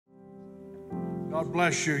God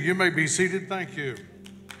bless you. You may be seated. Thank you.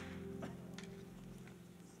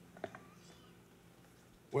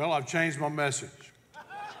 Well, I've changed my message.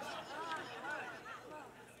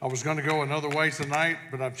 I was going to go another way tonight,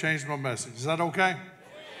 but I've changed my message. Is that okay?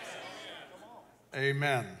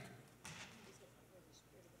 Amen.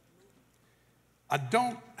 I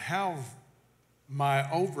don't have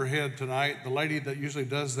my overhead tonight. The lady that usually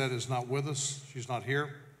does that is not with us. She's not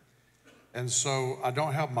here. And so I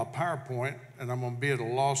don't have my PowerPoint, and I'm going to be at a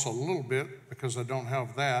loss a little bit because I don't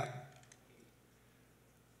have that.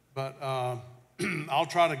 But I'll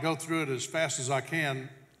try to go through it as fast as I can.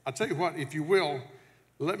 I'll tell you what, if you will,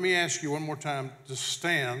 let me ask you one more time to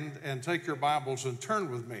stand and take your Bibles and turn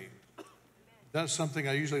with me. That's something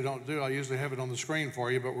I usually don't do. I usually have it on the screen for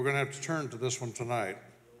you, but we're going to have to turn to this one tonight.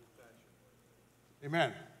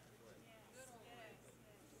 Amen.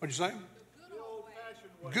 What'd you say?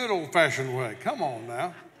 Good old-fashioned way. Come on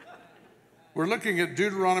now. We're looking at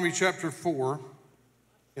Deuteronomy chapter 4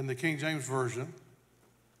 in the King James Version,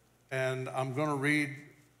 and I'm going to read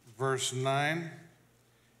verse 9,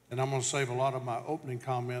 and I'm going to save a lot of my opening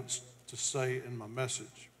comments to say in my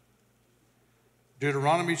message.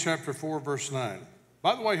 Deuteronomy chapter 4, verse 9.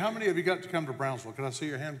 By the way, how many of you got to come to Brownsville? Can I see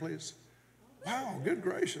your hand, please? Wow, good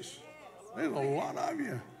gracious. There's a lot of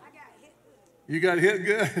you. You got hit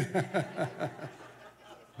good?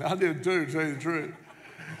 I did too, to tell you the truth.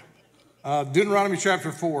 Deuteronomy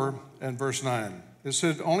chapter 4 and verse 9. It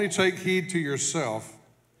said, only take heed to yourself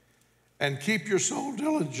and keep your soul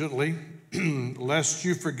diligently, lest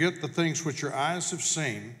you forget the things which your eyes have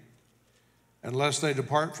seen, and lest they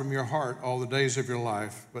depart from your heart all the days of your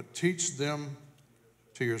life, but teach them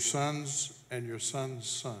to your sons and your sons'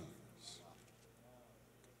 sons.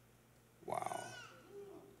 Wow.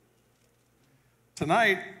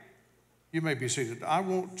 Tonight, you may be seated. I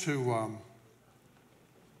want to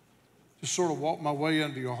just sort of walk my way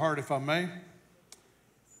into your heart, if I may.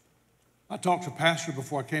 I talked to Pastor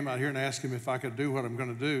before I came out here and asked him if I could do what I'm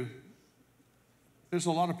going to do. There's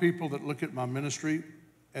a lot of people that look at my ministry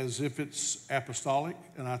as if it's apostolic,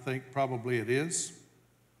 and I think probably it is.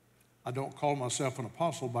 I don't call myself an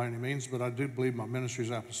apostle by any means, but I do believe my ministry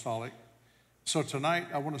is apostolic. So tonight,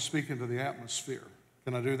 I want to speak into the atmosphere.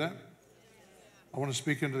 Can I do that? I want to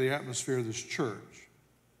speak into the atmosphere of this church,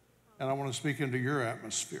 and I want to speak into your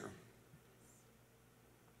atmosphere.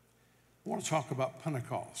 I want to talk about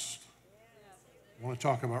Pentecost. I want to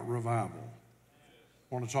talk about revival.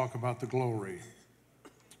 I want to talk about the glory.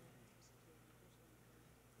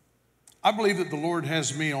 I believe that the Lord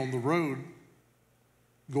has me on the road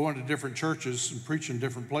going to different churches and preaching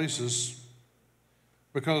different places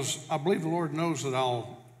because I believe the Lord knows that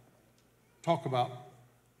I'll talk about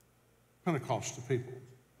Pentecost to people.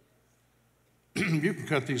 You can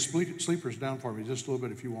cut these sleepers down for me just a little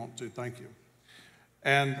bit if you want to. Thank you.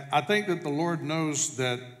 And I think that the Lord knows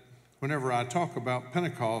that whenever I talk about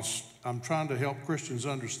Pentecost, I'm trying to help Christians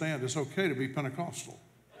understand it's okay to be Pentecostal.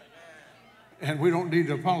 And we don't need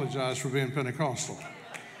to apologize for being Pentecostal,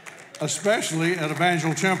 especially at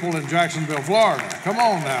Evangel Temple in Jacksonville, Florida. Come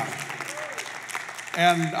on now.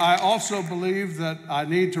 And I also believe that I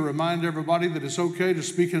need to remind everybody that it's okay to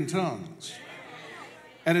speak in tongues.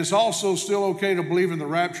 And it's also still okay to believe in the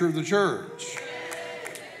rapture of the church.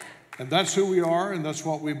 And that's who we are, and that's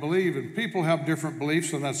what we believe. And people have different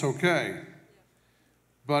beliefs, and that's okay.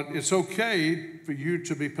 But it's okay for you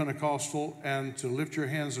to be Pentecostal and to lift your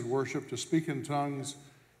hands in worship, to speak in tongues.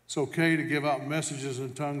 It's okay to give out messages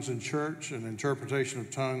in tongues in church and interpretation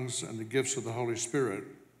of tongues and the gifts of the Holy Spirit.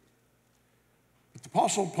 But the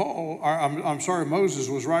Apostle Moses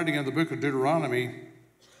was writing in the book of Deuteronomy,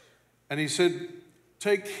 and he said,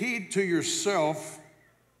 take heed to yourself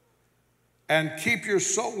and keep your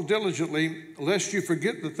soul diligently, lest you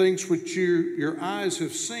forget the things which your eyes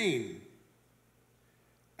have seen,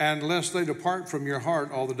 and lest they depart from your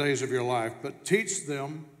heart all the days of your life. But teach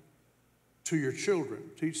them to your children.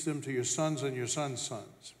 Teach them to your sons and your sons'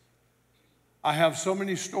 sons. I have so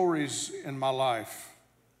many stories in my life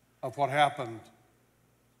of what happened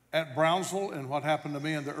at Brownsville and what happened to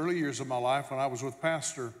me in the early years of my life when I was with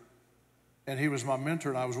Pastor, and he was my mentor,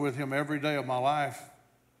 and I was with him every day of my life.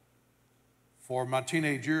 For my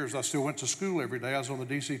teenage years, I still went to school every day. I was on the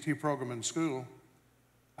DCT program in school.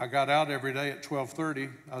 I got out every day at 12:30.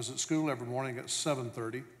 I was at school every morning at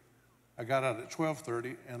 7:30. I got out at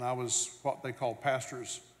 12:30, and I was what they call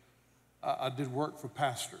pastors. I did work for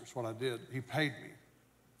pastors, what I did. He paid me.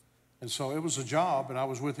 And so it was a job, and I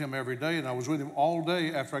was with him every day, and I was with him all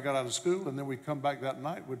day after I got out of school, and then we'd come back that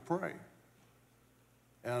night, we'd pray.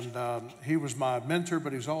 And he was my mentor,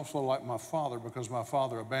 but he's also like my father because my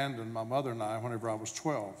father abandoned my mother and I whenever I was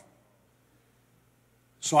 12.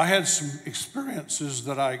 So I had some experiences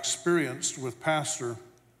that I experienced with Pastor.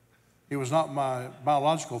 He was not my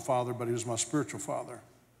biological father, but he was my spiritual father.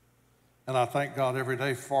 And I thank God every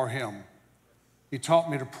day for him. He taught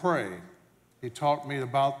me to pray. He taught me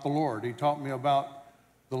about the Lord. He taught me about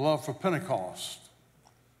the love for Pentecost.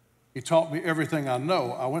 He taught me everything I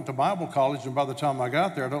know. I went to Bible college, and by the time I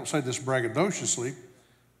got there, I don't say this braggadociously,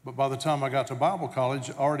 but by the time I got to Bible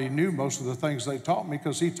college, I already knew most of the things they taught me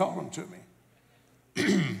because he taught them to me.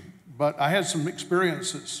 But I had some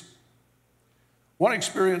experiences. One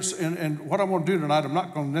experience, and what I'm going to do tonight, I'm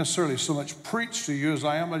not going to necessarily so much preach to you as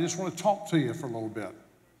I just want to talk to you for a little bit.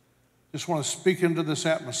 Just want to speak into this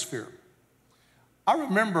atmosphere. I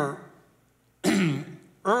remember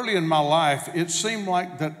early in my life, it seemed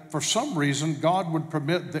like that for some reason, God would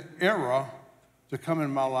permit the error to come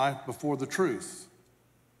in my life before the truth.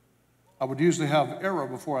 I would usually have error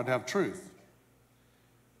before I'd have truth.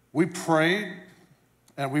 We prayed,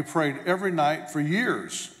 and we prayed every night for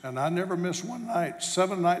years, and I never missed one night,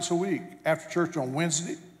 7 nights a week. After church on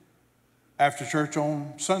Wednesday, after church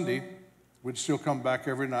on Sunday, we'd still come back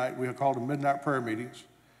every night. We called them midnight prayer meetings.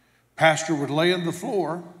 Pastor would lay on the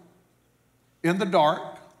floor in the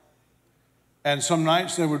dark, and some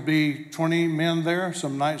nights there would be 20 men there.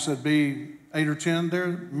 Some nights there'd be 8 or 10 there.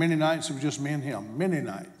 Many nights it was just me and him. Many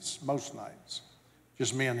nights, most nights,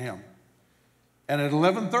 just me and him. And at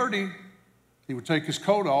 11:30, he would take his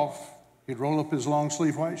coat off. He'd roll up his long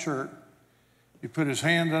sleeve white shirt. He'd put his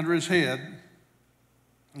hand under his head,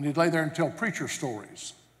 and he'd lay there and tell preacher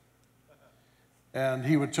stories. And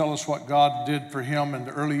he would tell us what God did for him in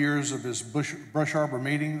the early years of his Brush Arbor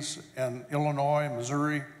meetings in Illinois,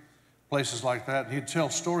 Missouri, places like that. And he'd tell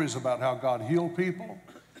stories about how God healed people.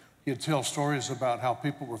 He'd tell stories about how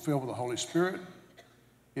people were filled with the Holy Spirit.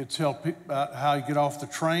 He'd tell people about how you get off the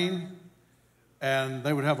train, and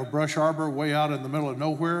they would have a brush arbor way out in the middle of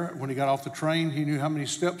nowhere. When he got off the train, he knew how many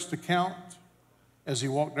steps to count as he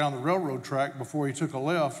walked down the railroad track before he took a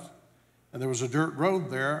left. And there was a dirt road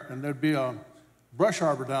there, and there'd be a brush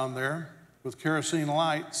arbor down there with kerosene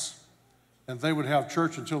lights, and they would have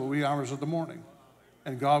church until the wee hours of the morning.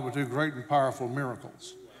 And God would do great and powerful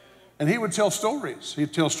miracles. And he would tell stories.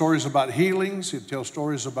 He'd tell stories about healings. He'd tell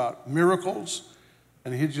stories about miracles.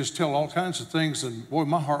 And he'd just tell all kinds of things. And boy,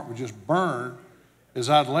 my heart would just burn as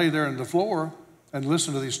I'd lay there on the floor and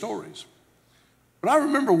listen to these stories. But I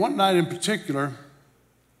remember one night in particular,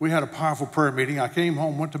 we had a powerful prayer meeting. I came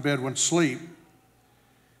home, went to bed, went to sleep.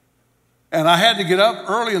 And I had to get up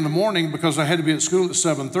early in the morning because I had to be at school at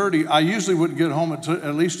 7:30. I usually wouldn't get home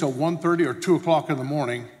at least till 1:30 or 2 o'clock in the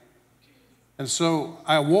morning. And so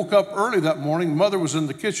I woke up early that morning. Mother was in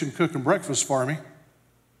the kitchen cooking breakfast for me.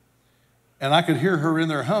 And I could hear her in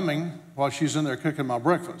there humming while she's in there cooking my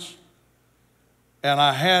breakfast. And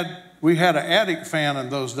we had an attic fan in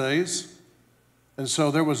those days. And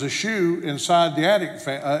so there was a shoe inside the attic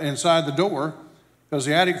fan, inside the door, because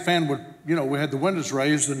the attic fan would, we had the windows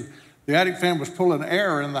raised, and the attic fan was pulling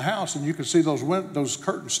air in the house, and you could see those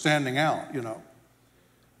curtains standing out,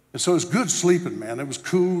 And so it was good sleeping, man. It was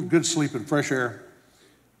cool, good sleeping, fresh air.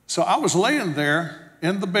 So I was laying there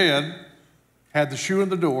in the bed, had the shoe in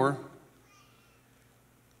the door,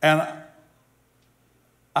 and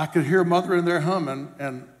I could hear Mother in there humming,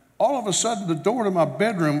 and all of a sudden the door to my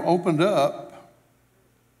bedroom opened up,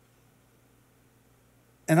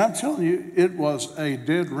 and I'm telling you, it was a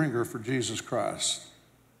dead ringer for Jesus Christ.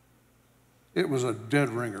 It was a dead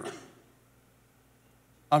ringer.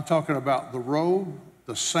 I'm talking about the robe,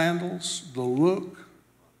 the sandals, the look.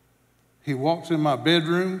 He walked in my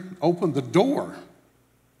bedroom, opened the door,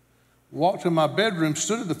 walked in my bedroom,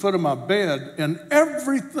 stood at the foot of my bed, and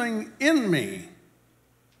everything in me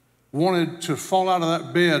wanted to fall out of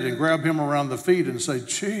that bed and grab him around the feet and say,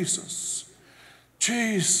 Jesus,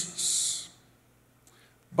 Jesus.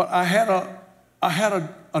 But I had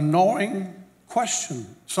a gnawing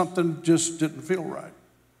question. Something just didn't feel right.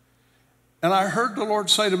 And I heard the Lord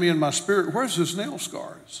say to me in my spirit, where's his nail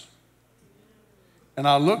scars? And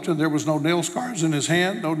I looked, and there was no nail scars in his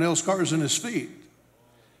hand, no nail scars in his feet.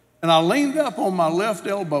 And I leaned up on my left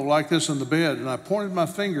elbow like this in the bed, and I pointed my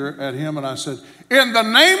finger at him, and I said, in the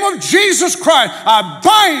name of Jesus Christ, I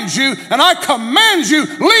bind you, and I command you,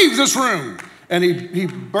 leave this room. And he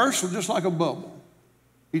burst just like a bubble.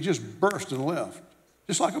 He just burst and left,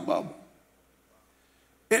 just like a bubble.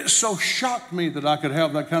 It so shocked me that I could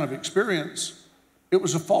have that kind of experience. It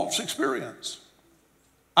was a false experience.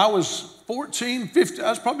 I was 14, 15,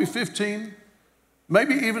 I was probably 15,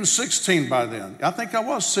 maybe even 16 by then. I think I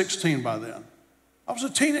was 16 by then. I was a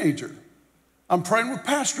teenager. I'm praying with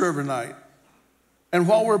Pastor every night. And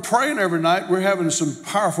while we're praying every night, we're having some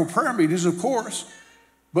powerful prayer meetings, of course.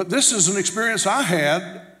 But this is an experience I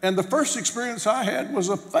had, and the first experience I had was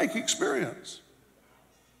a fake experience.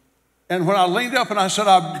 And when I leaned up and I said,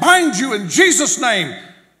 I bind you in Jesus' name.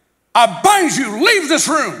 I bind you, leave this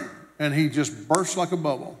room. And he just burst like a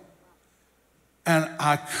bubble. And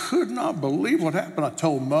I could not believe what happened. I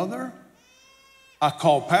told Mother, I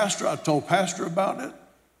called Pastor, I told Pastor about it.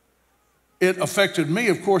 It affected me,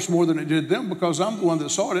 of course, more than it did them because I'm the one that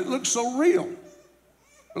saw it. It looked so real.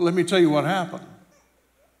 But let me tell you what happened.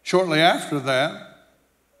 Shortly after that,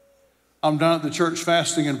 I'm down at the church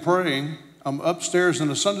fasting and praying. I'm upstairs in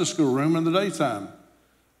the Sunday school room in the daytime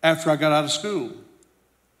after I got out of school.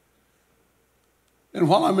 And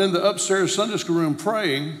while I'm in the upstairs Sunday school room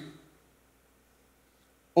praying,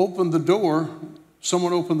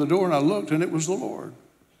 someone opened the door and I looked and it was the Lord.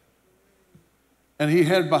 And he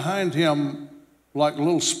had behind him like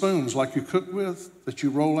little spoons like you cook with that you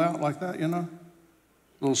roll out like that, you know?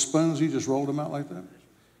 Little spoons, he just rolled them out like that.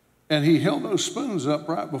 And he held those spoons up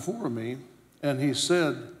right before me and he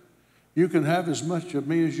said, you can have as much of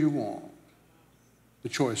me as you want. The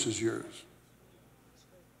choice is yours.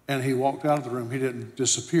 And he walked out of the room. He didn't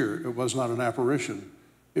disappear. It was not an apparition.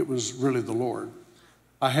 It was really the Lord.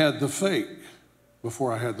 I had the fake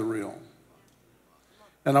before I had the real.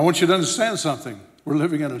 And I want you to understand something. We're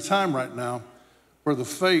living in a time right now where the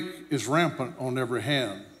fake is rampant on every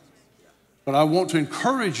hand. But I want to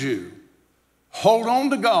encourage you, hold on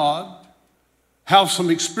to God, have some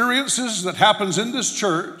experiences that happens in this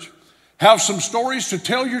church, have some stories to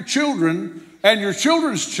tell your children and your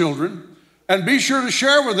children's children, and be sure to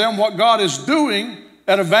share with them what God is doing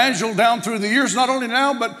at Evangel down through the years, not only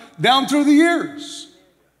now, but down through the years.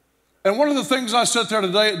 And one of the things I sat there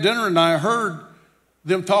today at dinner and I heard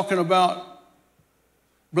them talking about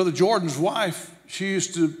Brother Jordan's wife. She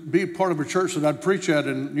used to be part of a church that I'd preach at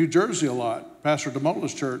in New Jersey a lot, Pastor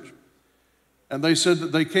DeMola's church. And they said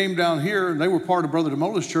that they came down here and they were part of Brother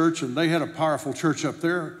DeMola's church and they had a powerful church up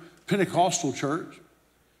there, Pentecostal church.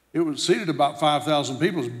 It was seated about 5,000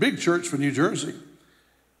 people. It was a big church for New Jersey.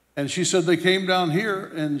 And she said they came down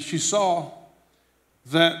here and she saw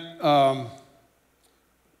that,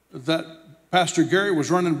 that Pastor Gary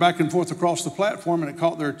was running back and forth across the platform, and it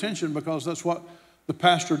caught their attention because that's what the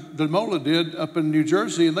Pastor DeMola did up in New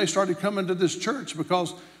Jersey. And they started coming to this church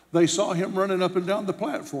because they saw him running up and down the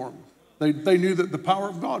platform. They knew that the power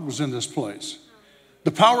of God was in this place.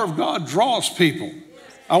 The power of God draws people.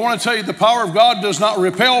 I want to tell you, the power of God does not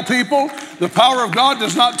repel people. The power of God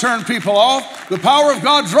does not turn people off. The power of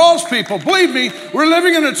God draws people. Believe me, we're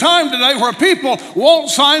living in a time today where people want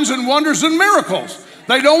signs and wonders and miracles.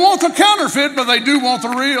 They don't want the counterfeit, but they do want the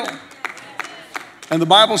real. And the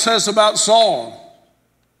Bible says about Saul.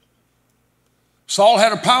 Saul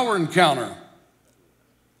had a power encounter.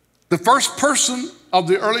 The first person of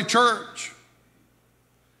the early church.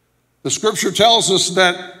 The scripture tells us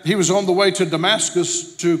that he was on the way to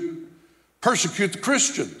Damascus to persecute the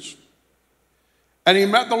Christians. And he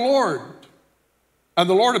met the Lord. And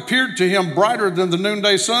the Lord appeared to him brighter than the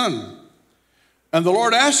noonday sun. And the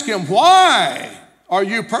Lord asked him, why are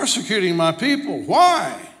you persecuting my people?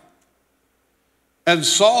 Why? And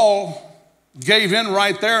Saul gave in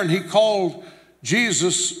right there and he called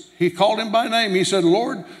Jesus. He called him by name. He said,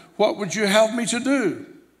 Lord, what would you have me to do?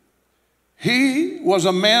 He was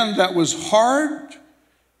a man that was hard.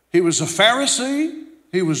 He was a Pharisee.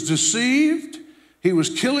 He was deceived. He was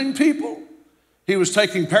killing people. He was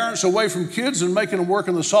taking parents away from kids and making them work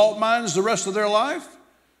in the salt mines the rest of their life.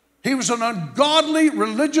 He was an ungodly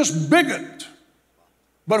religious bigot.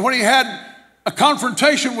 But when he had a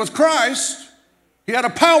confrontation with Christ, he had a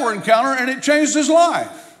power encounter and it changed his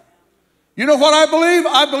life. You know what I believe?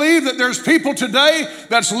 I believe that there's people today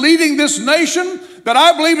that's leading this nation that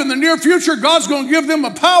I believe in the near future God's going to give them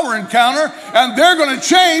a power encounter and they're going to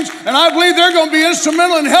change, and I believe they're going to be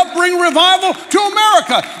instrumental in help bring revival to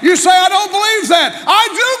America. You say, I don't believe that. I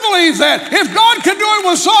do believe that. If God can do it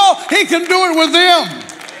with Saul, he can do it with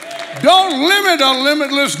them. Don't limit a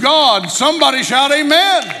limitless God. Somebody shout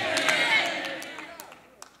amen.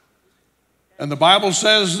 And the Bible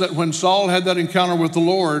says that when Saul had that encounter with the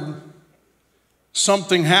Lord,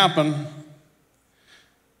 something happened.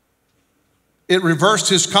 It reversed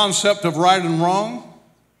his concept of right and wrong.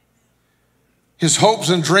 His hopes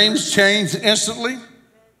and dreams changed instantly.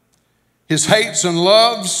 His hates and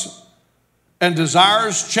loves and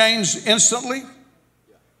desires changed instantly.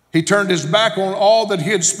 He turned his back on all that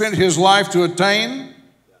he had spent his life to attain.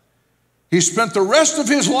 He spent the rest of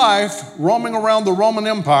his life roaming around the Roman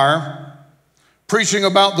Empire, preaching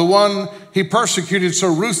about the one he persecuted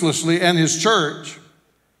so ruthlessly and his church.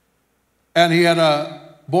 And he had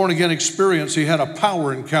a born-again experience. He had a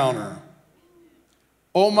power encounter.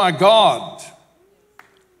 Oh my God.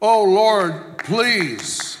 Oh Lord,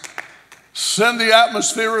 please send the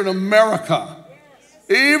atmosphere in America,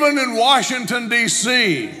 even in Washington,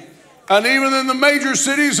 D.C., and even in the major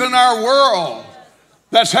cities in our world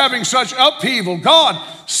that's having such upheaval. God,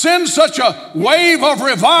 send such a wave of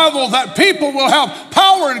revival that people will have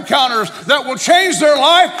power encounters that will change their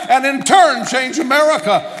life and in turn change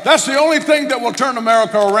America. That's the only thing that will turn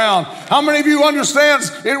America around. How many of you understand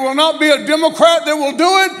it will not be a Democrat that will do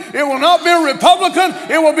it? It will not be a Republican.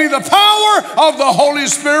 It will be the power of the Holy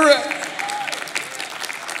Spirit.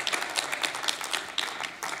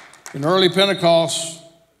 In early Pentecost,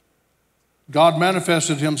 God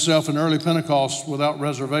manifested himself in early Pentecost without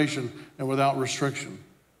reservation and without restriction.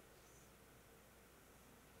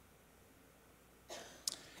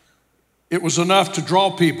 It was enough to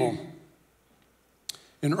draw people.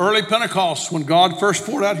 In early Pentecost, when God first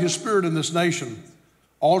poured out his Spirit in this nation,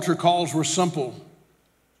 altar calls were simple.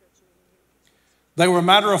 They were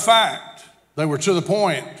matter of fact. They were to the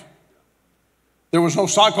point. There was no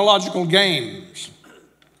psychological games.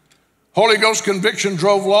 Holy Ghost conviction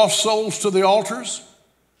drove lost souls to the altars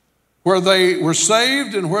where they were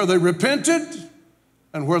saved and where they repented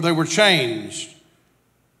and where they were changed.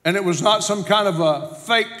 And it was not some kind of a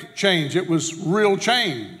fake change. It was real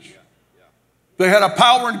change. They had a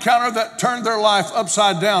power encounter that turned their life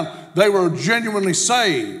upside down. They were genuinely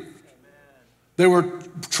saved. They were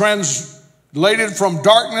translated from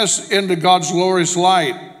darkness into God's glorious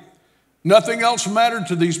light. Nothing else mattered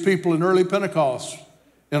to these people in early Pentecost.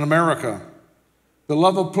 In America, the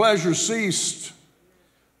love of pleasure ceased.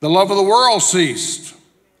 The love of the world ceased.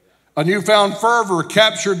 A newfound fervor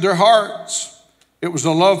captured their hearts. It was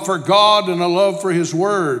a love for God and a love for his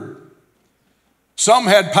word. Some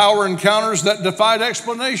had power encounters that defied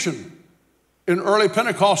explanation in early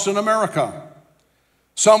Pentecost in America.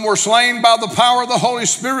 Some were slain by the power of the Holy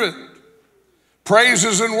Spirit.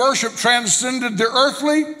 Praises and worship transcended the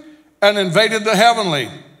earthly and invaded the heavenly.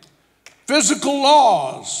 Physical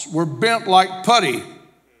laws were bent like putty.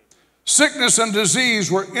 Sickness and disease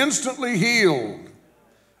were instantly healed.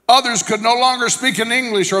 Others could no longer speak in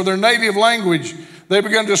English or their native language. They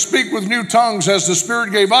began to speak with new tongues as the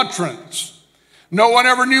Spirit gave utterance. No one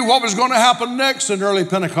ever knew what was going to happen next in early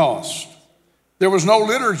Pentecost. There was no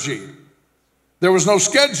liturgy. There was no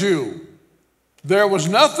schedule. There was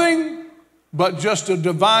nothing but just a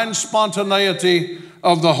divine spontaneity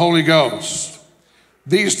of the Holy Ghost.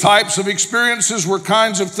 These types of experiences were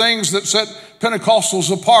kinds of things that set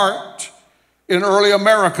Pentecostals apart in early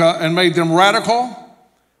America and made them radical.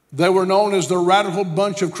 They were known as the radical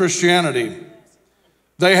bunch of Christianity.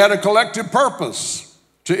 They had a collective purpose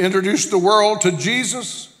to introduce the world to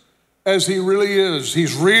Jesus as he really is.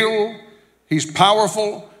 He's real, he's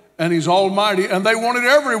powerful, and he's almighty. And they wanted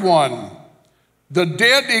everyone, the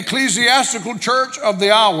dead ecclesiastical church of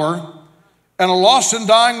the hour, and a lost and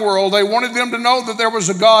dying world, they wanted them to know that there was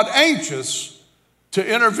a God anxious to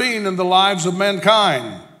intervene in the lives of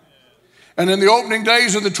mankind. And in the opening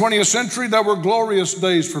days of the 20th century, there were glorious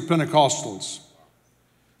days for Pentecostals.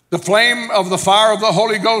 The flame of the fire of the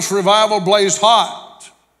Holy Ghost revival blazed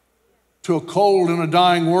hot to a cold and a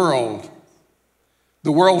dying world.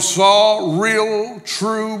 The world saw real,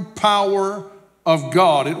 true power of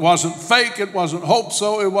God. It wasn't fake, it wasn't hope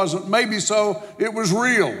so, it wasn't maybe so, it was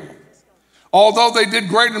real. Although they did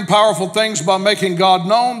great and powerful things by making God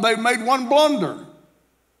known, they made one blunder.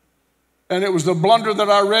 And it was the blunder that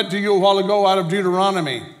I read to you a while ago out of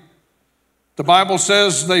Deuteronomy. The Bible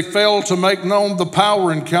says they failed to make known the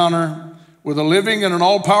power encounter with a living and an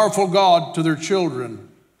all-powerful God to their children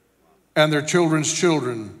and their children's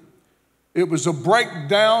children. It was a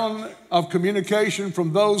breakdown of communication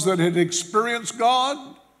from those that had experienced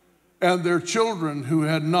God and their children who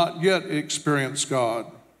had not yet experienced God.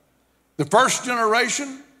 The first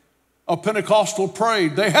generation of Pentecostal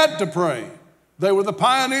prayed. They had to pray. They were the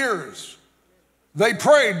pioneers. They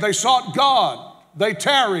prayed. They sought God. They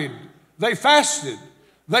tarried. They fasted.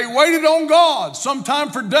 They waited on God,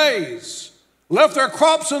 sometime for days, left their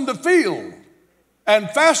crops in the field, and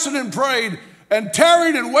fasted and prayed and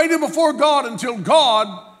tarried and waited before God until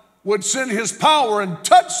God would send his power and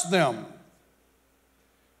touch them.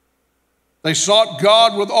 They sought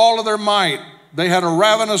God with all of their might. They had a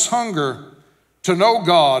ravenous hunger to know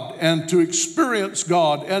God and to experience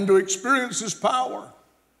God and to experience his power.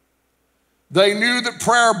 They knew that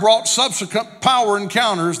prayer brought subsequent power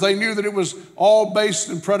encounters. They knew that it was all based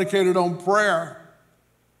and predicated on prayer.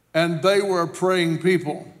 And they were a praying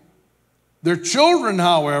people. Their children,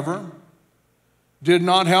 however, did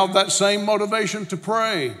not have that same motivation to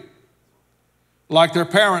pray. like their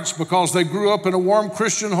parents because they grew up in a warm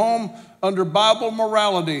Christian home under Bible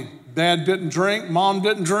morality. Dad didn't drink, mom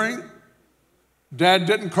didn't drink. Dad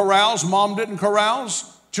didn't carouse, mom didn't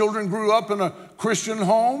carouse. Children grew up in a Christian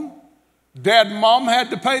home. Dad and mom had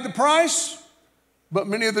to pay the price, but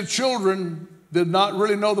many of the children did not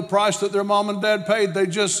really know the price that their mom and dad paid. They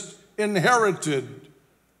just inherited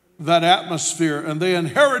that atmosphere, and they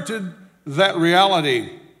inherited that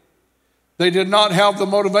reality. They did not have the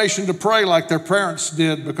motivation to pray like their parents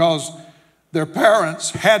did because their parents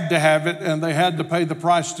had to have it and they had to pay the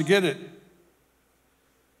price to get it.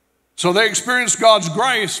 So they experienced God's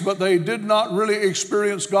grace, but they did not really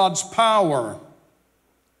experience God's power.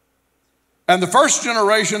 And the first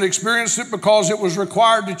generation experienced it because it was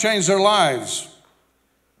required to change their lives.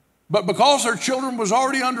 But because their children was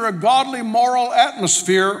already under a godly moral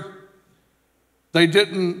atmosphere, they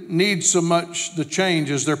didn't need so much the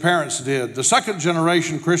change as their parents did. The second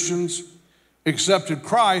generation Christians accepted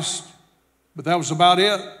Christ, but that was about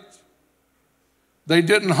it. They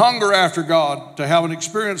didn't hunger after God to have an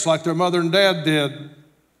experience like their mother and dad did.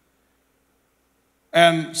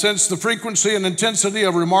 And since the frequency and intensity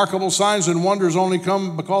of remarkable signs and wonders only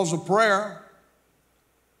come because of prayer,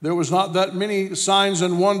 there was not that many signs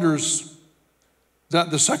and wonders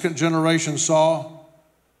that the second generation saw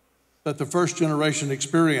that the first generation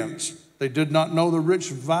experienced. They did not know the rich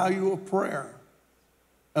value of prayer,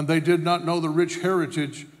 and they did not know the rich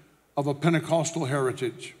heritage of a Pentecostal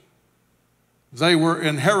heritage. They were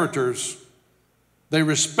inheritors. They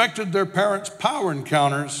respected their parents' power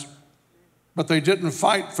encounters, but they didn't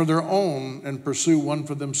fight for their own and pursue one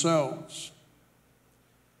for themselves.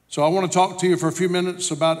 So I want to talk to you for a few minutes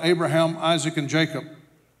about Abraham, Isaac, and Jacob.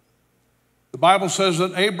 The Bible says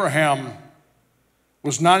that Abraham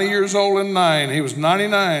was 90 years old and 9. He was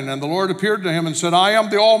 99, and the Lord appeared to him and said, I am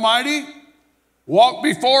the Almighty. Walk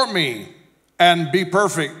before me and be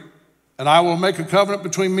perfect, and I will make a covenant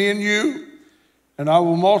between me and you, and I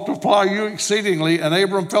will multiply you exceedingly. And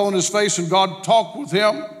Abram fell on his face, and God talked with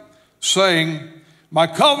him, saying, my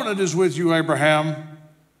covenant is with you, Abraham,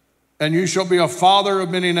 and you shall be a father of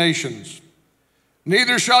many nations.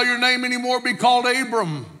 Neither shall your name anymore be called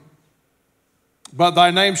Abram, but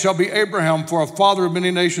thy name shall be Abraham, for a father of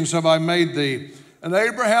many nations have I made thee. And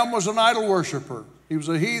Abraham was an idol worshiper. He was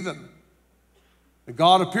a heathen. And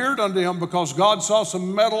God appeared unto him because God saw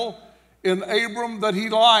some metal in Abram that he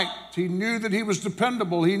liked. He knew that he was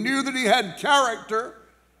dependable. He knew that he had character,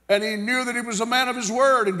 and he knew that he was a man of his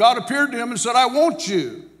word. And God appeared to him and said, I want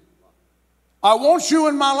you. I want you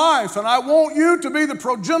in my life, and I want you to be the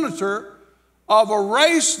progenitor of a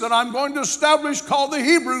race that I'm going to establish called the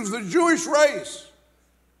Hebrews, the Jewish race.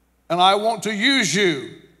 And I want to use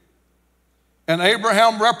you. And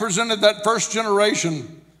Abraham represented that first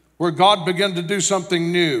generation where God began to do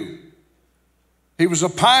something new. He was a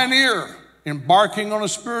pioneer embarking on a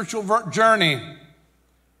spiritual journey.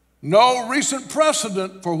 No recent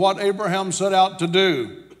precedent for what Abraham set out to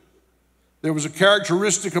do. There was a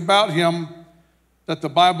characteristic about him that the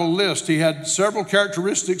Bible lists. He had several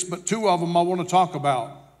characteristics, but two of them I want to talk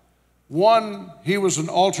about. One, he was an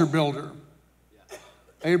altar builder.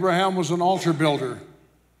 Abraham was an altar builder.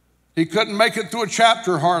 He couldn't make it through a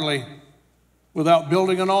chapter hardly without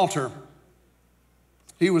building an altar.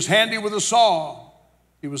 He was handy with a saw.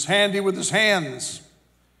 He was handy with his hands.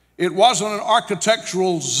 It wasn't an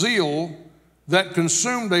architectural zeal that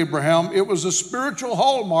consumed Abraham. It was a spiritual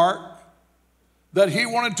hallmark that he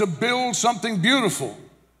wanted to build something beautiful.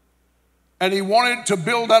 And he wanted to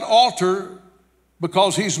build that altar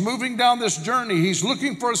because he's moving down this journey. He's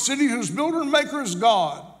looking for a city whose builder and maker is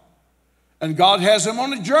God. And God has him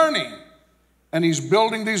on a journey. And he's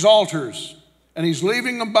building these altars. And he's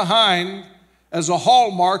leaving them behind as a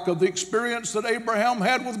hallmark of the experience that Abraham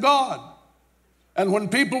had with God. And when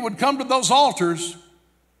people would come to those altars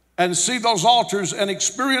and see those altars and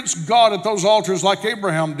experience God at those altars like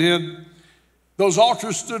Abraham did, those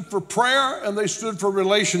altars stood for prayer and they stood for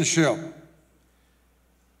relationship.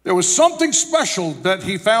 There was something special that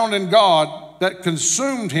he found in God that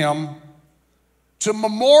consumed him to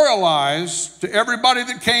memorialize to everybody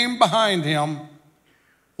that came behind him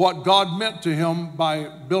what God meant to him by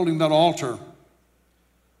building that altar.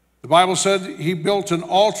 The Bible said he built an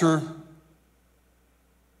altar,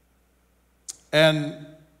 and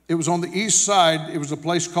it was on the east side. It was a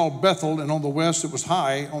place called Bethel, and on the west it was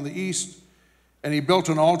Hai on the east. And he built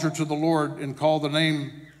an altar to the Lord and called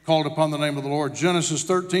upon the name of the Lord. Genesis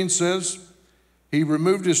 13 says, he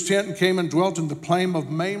removed his tent and came and dwelt in the plain of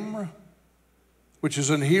Mamre, which is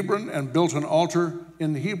in Hebron, and built an altar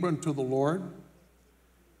in Hebron to the Lord.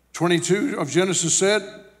 22 of Genesis said,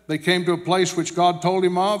 they came to a place which God told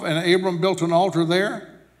him of, and Abram built an altar there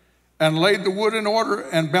and laid the wood in order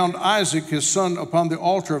and bound Isaac, his son, upon the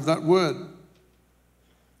altar of that wood.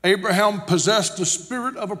 Abraham possessed the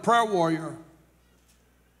spirit of a prayer warrior.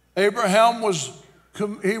 Abraham was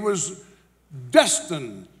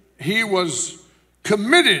destined, he was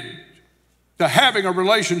committed to having a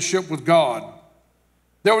relationship with God.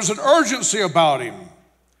 There was an urgency about him.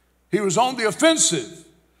 He was on the offensive.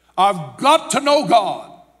 I've got to know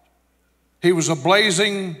God. He was a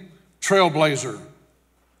blazing trailblazer.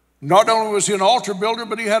 Not only was he an altar builder,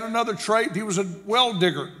 but he had another trait. He was a well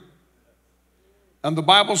digger. And the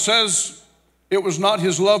Bible says it was not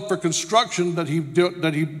his love for construction that he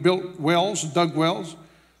built wells, dug wells,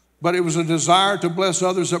 but it was a desire to bless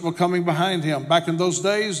others that were coming behind him. Back in those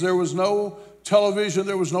days, there was no television,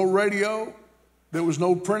 there was no radio, there was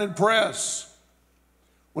no printed press.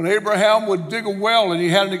 When Abraham would dig a well and he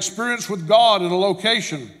had an experience with God in a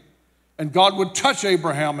location, and God would touch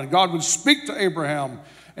Abraham, and God would speak to Abraham,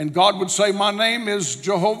 and God would say, my name is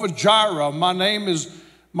Jehovah Jireh, my name is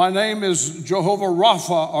Jehovah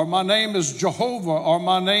Rapha, or my name is Jehovah, or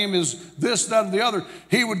my name is this, that, and the other.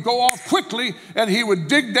 He would go off quickly and he would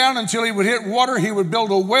dig down until he would hit water. He would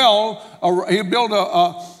build a well, he'd build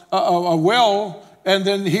a well, and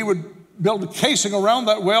then he would build a casing around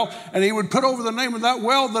that well, and he would put over the name of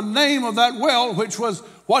that well, which was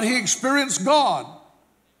what he experienced God.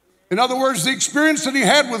 In other words, the experience that he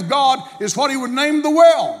had with God is what he would name the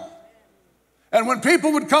well. And when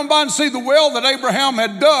people would come by and see the well that Abraham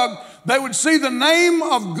had dug, they would see the name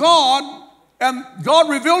of God, and God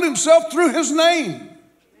revealed himself through his name.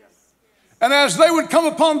 And as they would come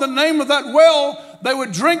upon the name of that well, they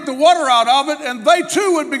would drink the water out of it, and they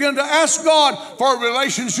too would begin to ask God for a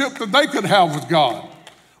relationship that they could have with God.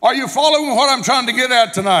 Are you following what I'm trying to get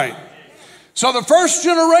at tonight? So the first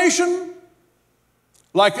generation,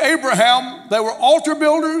 like Abraham, they were altar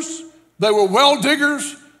builders, they were well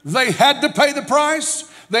diggers, they had to pay the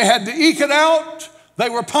price, they had to eke it out, they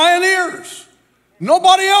were pioneers.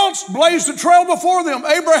 Nobody else blazed the trail before them.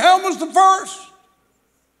 Abraham was the first.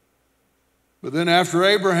 But then after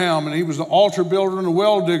Abraham, and he was the altar builder and a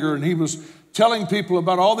well digger, and he was telling people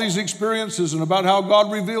about all these experiences and about how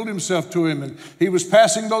God revealed himself to him, and he was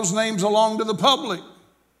passing those names along to the public.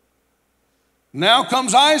 Now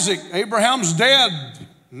comes Isaac. Abraham's dead.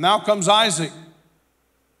 Now comes Isaac.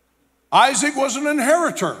 Isaac was an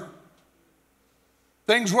inheritor.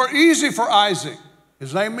 Things were easy for Isaac.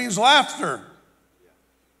 His name means laughter.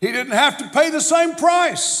 He didn't have to pay the same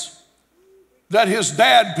price that his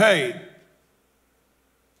dad paid.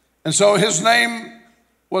 And so his name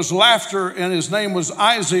was laughter, and his name was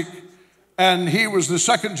Isaac, and he was the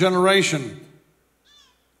second generation.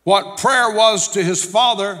 What prayer was to his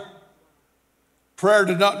father, prayer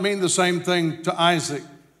did not mean the same thing to Isaac.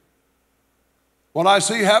 What I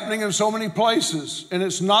see happening in so many places, and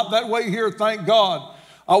it's not that way here, thank God.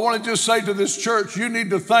 I want to just say to this church, you need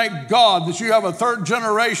to thank God that you have a third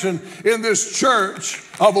generation in this church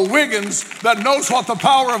of a Wiggins that knows what the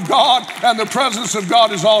power of God and the presence of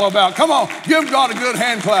God is all about. Come on, give God a good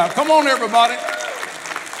hand clap. Come on, everybody.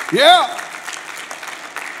 Yeah.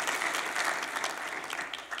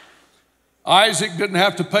 Isaac didn't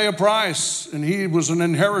have to pay a price, and he was an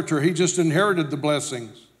inheritor. He just inherited the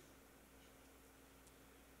blessings.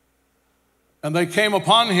 And they came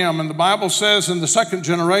upon him, and the Bible says in the second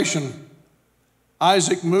generation,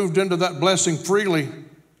 Isaac moved into that blessing freely.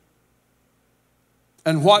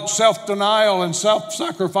 And what self-denial and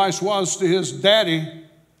self-sacrifice was to his daddy,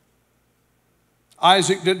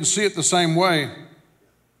 Isaac didn't see it the same way.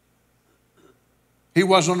 He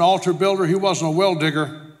wasn't an altar builder, he wasn't a well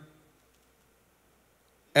digger.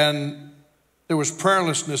 And there was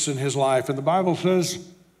prayerlessness in his life. And the Bible says,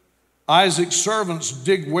 Isaac's servants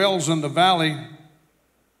dig wells in the valley,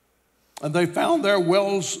 and they found their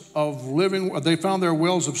wells of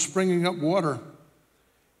springing up water.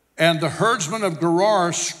 And the herdsmen of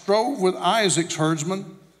Gerar strove with Isaac's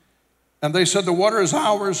herdsmen, and they said, the water is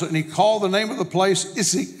ours. And he called the name of the place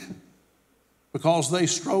Isaac, because they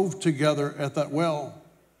strove together at that well.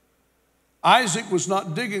 Isaac was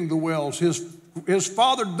not digging the wells. His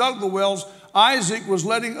father dug the wells. Isaac was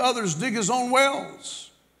letting others dig his own wells.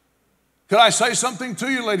 Could I say something to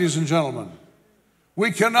you, ladies and gentlemen?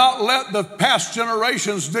 We cannot let the past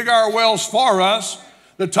generations dig our wells for us.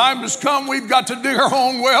 The time has come, we've got to dig our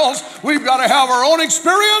own wells. We've got to have our own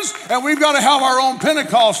experience, and we've got to have our own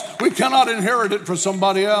Pentecost. We cannot inherit it for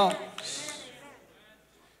somebody else.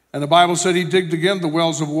 And the Bible said he digged again the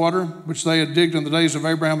wells of water, which they had digged in the days of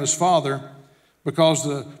Abraham his father. because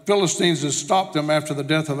the Philistines had stopped them after the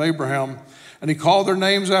death of Abraham. And he called their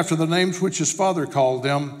names after the names which his father called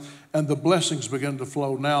them. And the blessings began to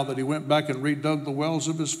flow. Now that he went back and redug the wells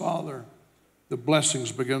of his father, the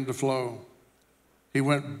blessings began to flow. He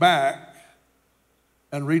went back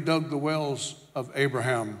and redug the wells of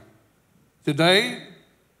Abraham. Today,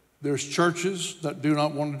 there's churches that do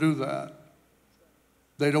not want to do that.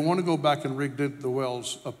 They don't want to go back and redig the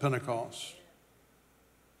wells of Pentecost.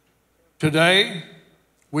 Today,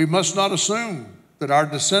 we must not assume that our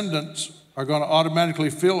descendants are going to automatically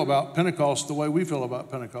feel about Pentecost the way we feel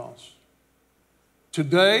about Pentecost.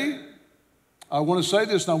 Today, I want to say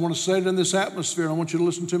this, and I want to say it in this atmosphere, and I want you to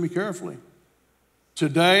listen to me carefully.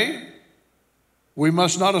 Today, we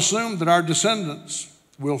must not assume that our descendants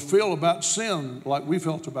will feel about sin like we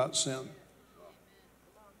felt about sin.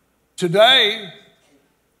 Today,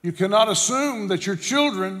 you cannot assume that your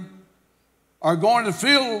children are going to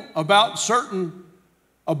feel about certain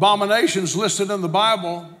abominations listed in the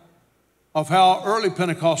Bible of how early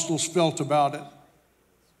Pentecostals felt about it.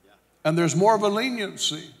 And there's more of a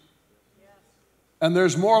leniency. And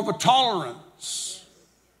there's more of a tolerance.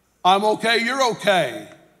 I'm okay, you're okay.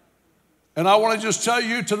 And I want to just tell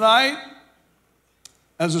you tonight,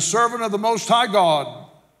 as a servant of the Most High God,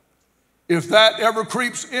 if that ever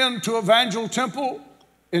creeps into Evangel Temple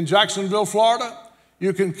in Jacksonville, Florida,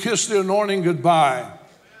 you can kiss the anointing goodbye.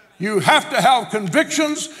 You have to have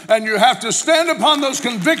convictions, and you have to stand upon those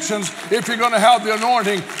convictions if you're going to have the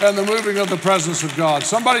anointing and the moving of the presence of God.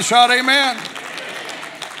 Somebody shout amen.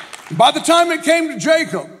 By the time it came to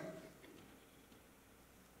Jacob,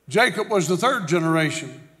 Jacob was the third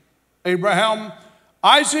generation. Abraham,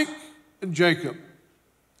 Isaac, and Jacob.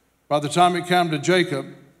 By the time it came to Jacob,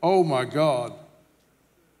 oh my God,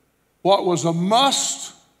 what was a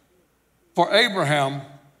must for Abraham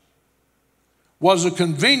was a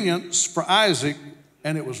convenience for Isaac,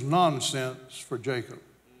 and it was nonsense for Jacob.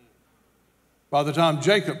 By the time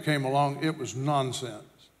Jacob came along, it was nonsense.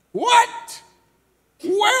 What?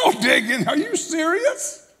 Well digging, are you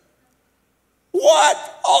serious?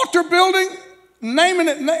 What? Altar building? Naming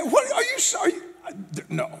it? What are you?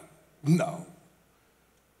 No.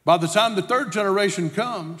 By the time the third generation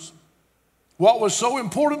comes, what was so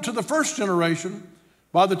important to the first generation,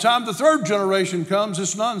 by the time the third generation comes,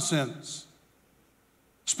 it's nonsense.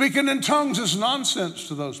 Speaking in tongues is nonsense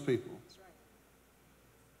to those people.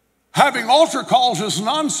 Having altar calls is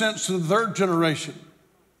nonsense to the third generation.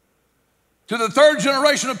 To the third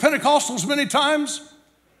generation of Pentecostals, many times,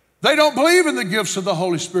 they don't believe in the gifts of the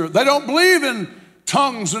Holy Spirit. They don't believe in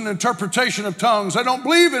tongues and interpretation of tongues. They don't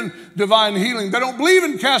believe in divine healing. They don't believe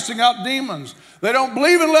in casting out demons. They don't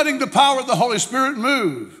believe in letting the power of the Holy Spirit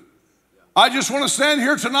move. I just want to stand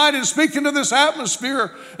here tonight and speak into this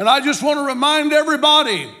atmosphere, and I just want to remind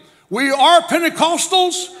everybody, we are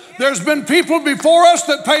Pentecostals. There's been people before us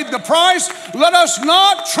that paid the price. Let us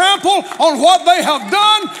not trample on what they have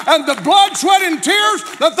done and the blood, sweat, and tears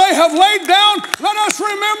that they have laid down. Let us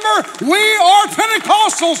remember we are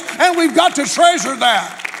Pentecostals, and we've got to treasure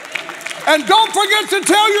that. And don't forget to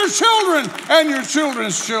tell your children and your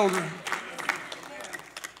children's children.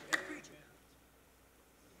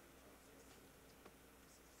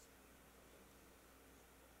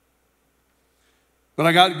 But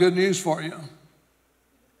I got good news for you.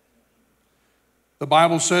 The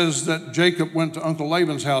Bible says that Jacob went to Uncle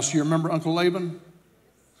Laban's house. You remember Uncle Laban?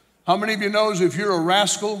 How many of you knows if you're a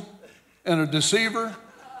rascal and a deceiver,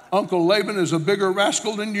 Uncle Laban is a bigger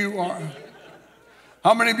rascal than you are?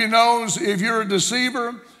 How many of you knows if you're a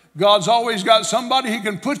deceiver, God's always got somebody he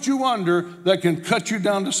can put you under that can cut you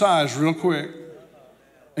down to size real quick?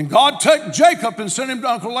 And God took Jacob and sent him to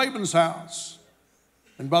Uncle Laban's house.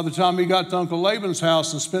 And by the time he got to Uncle Laban's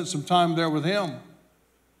house and spent some time there with him,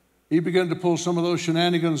 he began to pull some of those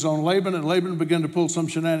shenanigans on Laban, and Laban began to pull some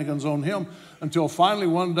shenanigans on him, until finally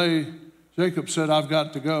one day Jacob said, I've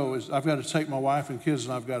got to go. I've got to take my wife and kids,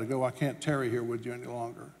 and I've got to go. I can't tarry here with you any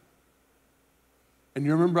longer. And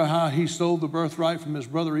you remember how he stole the birthright from his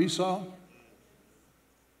brother Esau?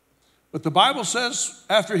 But the Bible says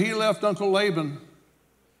after he left Uncle Laban,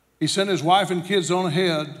 he sent his wife and kids on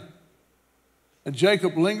ahead, and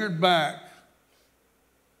Jacob lingered back.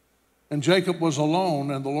 And Jacob was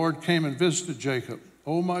alone, and the Lord came and visited Jacob.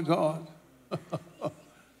 Oh my God.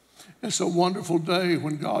 It's a wonderful day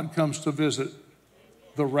when God comes to visit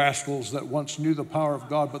the rascals that once knew the power of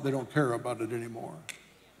God, but they don't care about it anymore.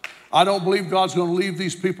 I don't believe God's going to leave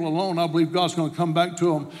these people alone. I believe God's going to come back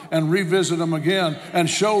to them and revisit them again and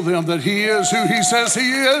show them that he is who he says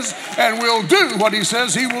he is and will do what he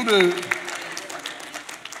says he will do.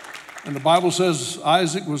 And the Bible says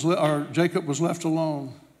Jacob was left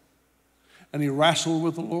alone. and he wrestled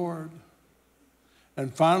with the Lord.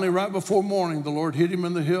 And finally, right before morning, the Lord hit him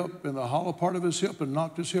in the hip, in the hollow part of his hip, and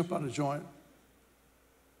knocked his hip out of joint.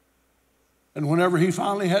 And whenever he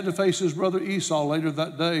finally had to face his brother Esau later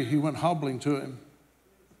that day, he went hobbling to him.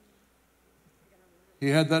 He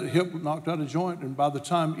had that hip knocked out of joint, and by the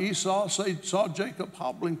time Esau saw Jacob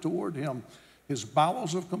hobbling toward him, his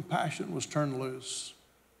bowels of compassion was turned loose.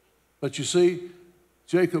 But you see,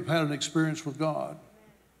 Jacob had an experience with God.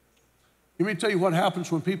 Let me tell you what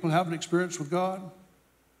happens when people have an experience with God.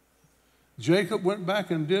 Jacob went back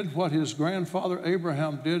and did what his grandfather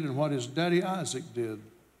Abraham did and what his daddy Isaac did.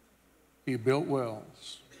 He built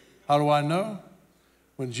wells. How do I know?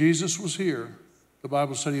 When Jesus was here, the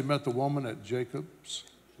Bible said he met the woman at Jacob's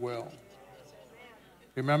well.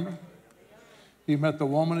 You remember? He met the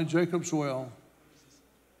woman at Jacob's well.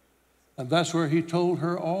 And that's where he told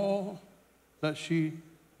her all that she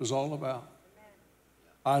was all about.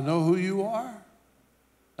 I know who you are,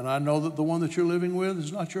 and I know that the one that you're living with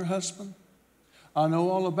is not your husband. I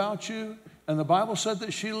know all about you. And the Bible said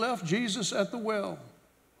that she left Jesus at the well,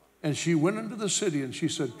 and she went into the city, and she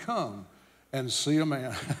said, come and see a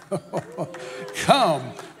man. Come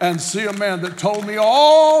and see a man that told me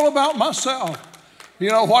all about myself. You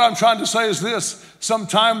know, what I'm trying to say is this.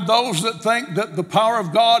 Sometimes those that think that the power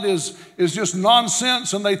of God is just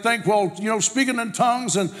nonsense, and they think, well, you know, speaking in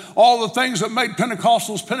tongues and all the things that made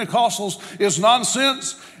Pentecostals is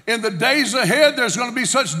nonsense. In the days ahead, there's going to be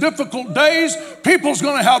such difficult days. People's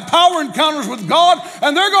going to have power encounters with God,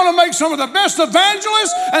 and they're going to make some of the best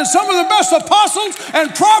evangelists and some of the best apostles and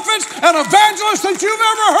prophets and evangelists that you've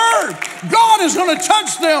ever heard. God is going to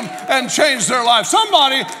touch them and change their life.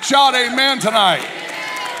 Somebody shout amen tonight.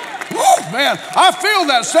 Woo, man, I feel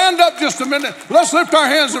that. Stand up just a minute. Let's lift our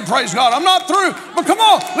hands and praise God. I'm not through, but come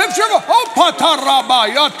on, lift your voice. Oh,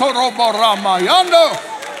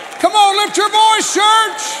 come on, lift your voice,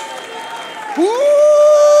 church. Woo!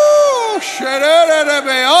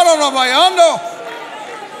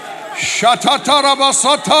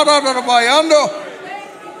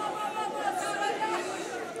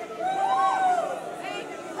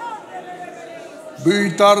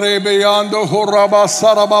 Bitarebeando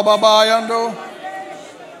horabasara babayando.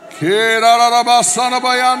 Kirarabasana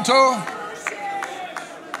bayanto.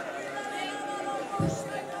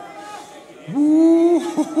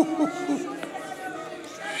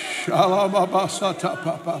 Shalababasata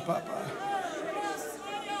papa.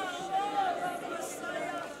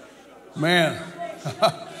 Man,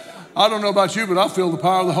 I don't know about you, but I feel the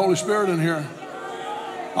power of the Holy Spirit in here.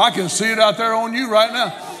 I can see it out there on you right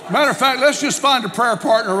now. Matter of fact, let's just find a prayer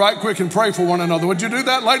partner right quick and pray for one another. Would you do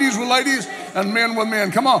that, ladies with ladies and men with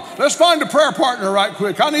men? Come on, let's find a prayer partner right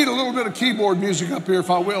quick. I need a little bit of keyboard music up here, if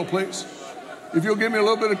I will, please. If you'll give me a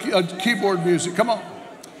little bit of keyboard music. Come on.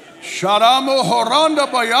 Sharamo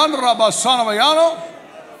horanda bayan rabasana bayano.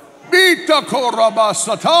 Bita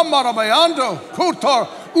korabasatama rabayando. Kutar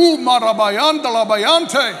umarabayanda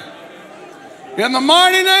labayante. In the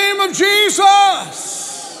mighty name of Jesus.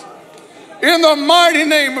 In the mighty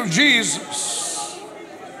name of Jesus.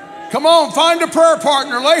 Come on, find a prayer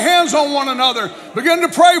partner. Lay hands on one another. Begin to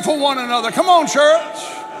pray for one another. Come on, church.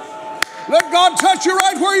 Let God touch you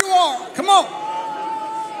right where you are. Come on.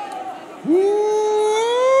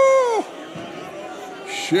 Woo.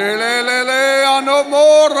 Shelelele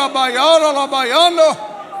anomora bayara la bayando.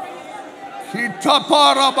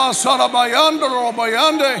 Kitapara basara bayando ro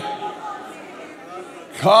bayande.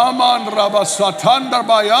 Come on, Rabasatanda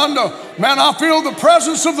Bayando. Man, I feel the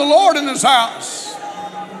presence of the Lord in this house.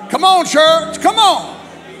 Come on, church. Come on.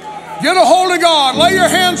 Get a hold of God. Lay your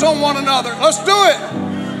hands on one another. Let's do it.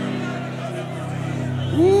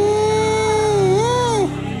 Woo.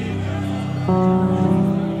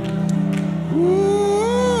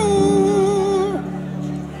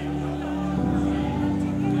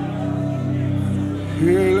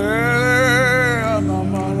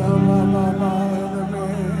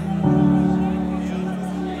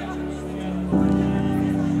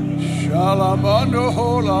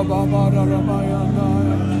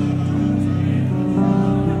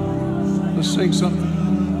 Let's sing something.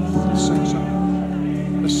 Let's sing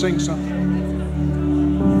something. Let's sing something.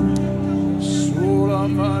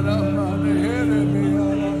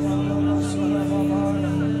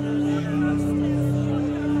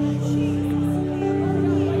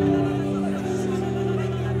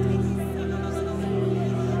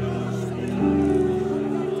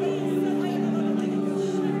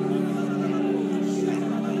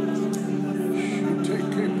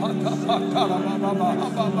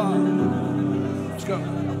 Let's go.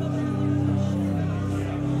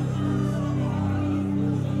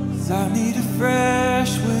 I need a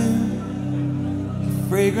fresh wind.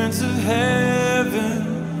 fragrance of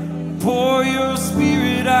heaven, pour your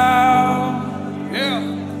spirit out. Yeah.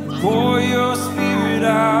 Pour your spirit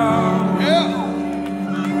out. Yeah.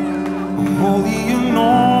 Holy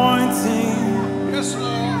anointing. Yes,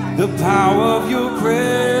 Lord. The power of your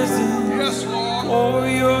presence. Yes, Lord. Pour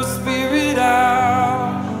your spirit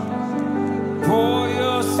out. Pour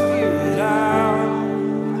your spirit out.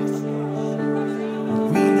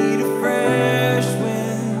 We need a fresh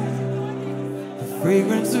wind. The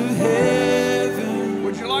fragrance of heaven.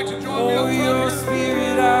 Would you like to join me up Pour front your here?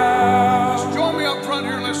 spirit out. Just join me up front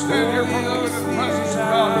here. Let's stand here for a moment in the presence of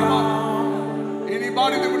God. Come on.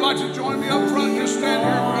 Anybody that would like to join me up front, just stand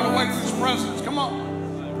here. We're going to wait in His presence. Come on.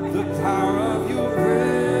 The power of your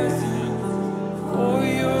presence. Pour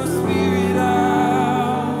your spirit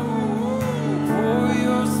out. Pour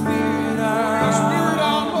your spirit out. Your spirit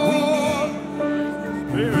out, Lord.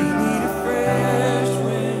 We need a fresh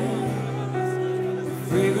wind. The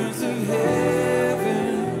fragrance of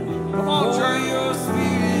heaven. Come on, Pour church. your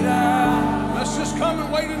spirit out. Let's just come and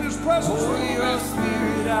wait in His presence for a Pour little your bit.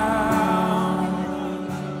 spirit out.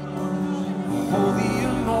 Holy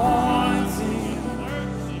anointing.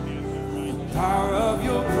 Power of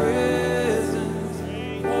your presence.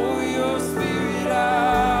 Pour your spirit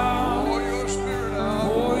out. Pour your spirit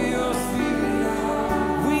out. Pour your spirit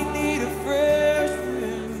out. We need a fresh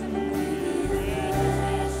wind.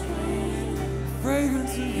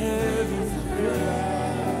 Fragrance of heaven.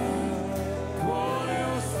 Pour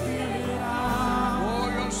your spirit out. Pour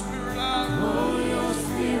your spirit out. Pour your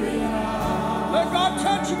spirit out. Let God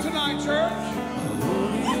touch you tonight, church.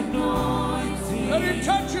 Holy anointing. Let Him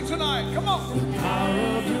touch you tonight. Come on. Power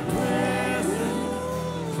of your presence.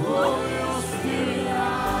 Pour your spirit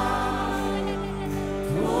out.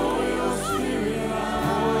 Pour your spirit out.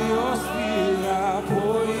 Pour your spirit out.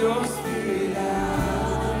 Pour your spirit out.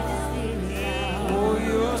 Pour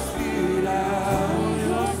your spirit out. Pour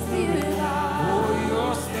your spirit out. Pour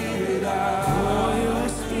your spirit out.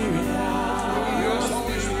 Pour your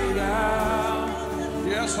spirit out.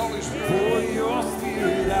 Yes, Holy Spirit. Pour your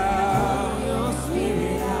spirit out. Pour your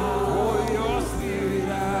spirit out. Pour your spirit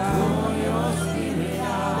out. Pour your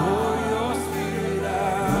spirit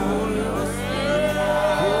out.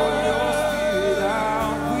 Pour your spirit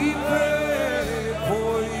out. We pray.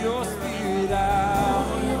 Pour your spirit out.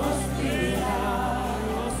 Pour your spirit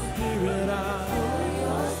out. Spirit out. Pour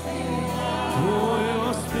your spirit out.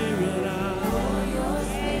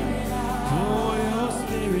 Pour your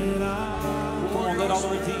spirit out. Come on, let all the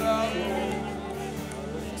redeemed.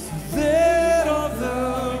 Let all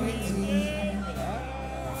the redeemed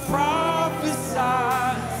prophesy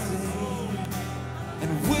and sing,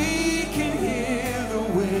 and we can hear the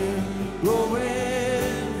wind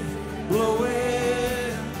blowing,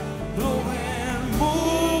 blowing, blowing,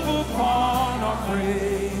 move upon our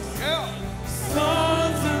praise. Yeah.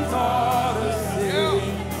 Sons and daughters Yeah.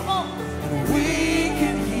 sing, Come on. and we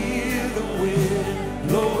can hear the wind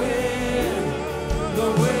blowing,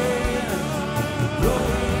 blowing,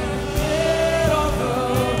 blowing. Let all the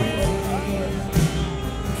redeemed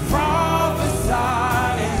prophesy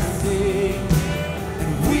and sing,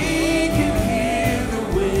 and we can hear the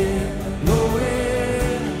wind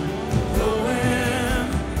blowing, blowing,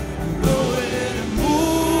 blowing, and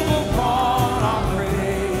move upon our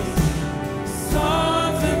praise.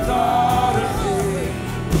 Sons and daughters sing,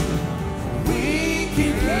 we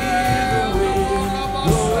can hear the wind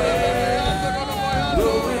blowing,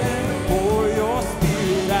 blowing. Pour your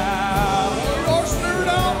spirit out. Pour your spirit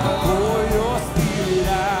out, Lord. Pour your spirit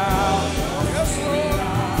out. Yes, Lord.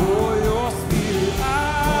 Pour your spirit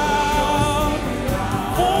out.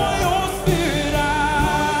 Pour your spirit out.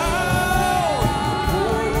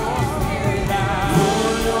 Pour your spirit out.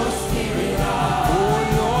 Pour your spirit out. Pour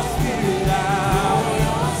your spirit out.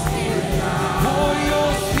 Pour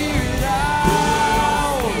your spirit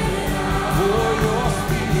out. Pour your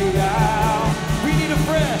spirit out. We need a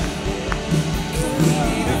fresh. We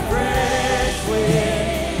need a fresh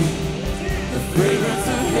wind. The fragrance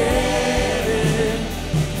of heaven.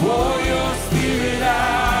 Pour your spirit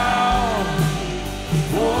out.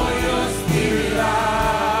 Pour your spirit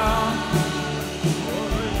out.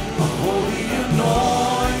 A holy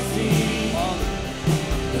anointing.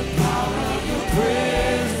 The power of your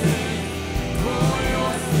presence. Pour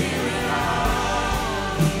your spirit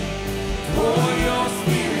out. Pour your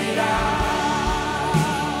spirit out.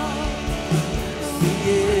 Sing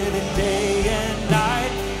it in day and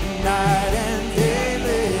night, night and day.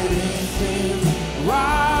 Let incense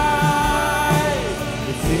rise.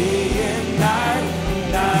 Day and night,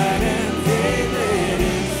 night and day. Let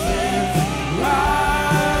incense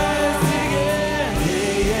rise again.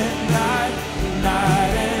 Day and night, night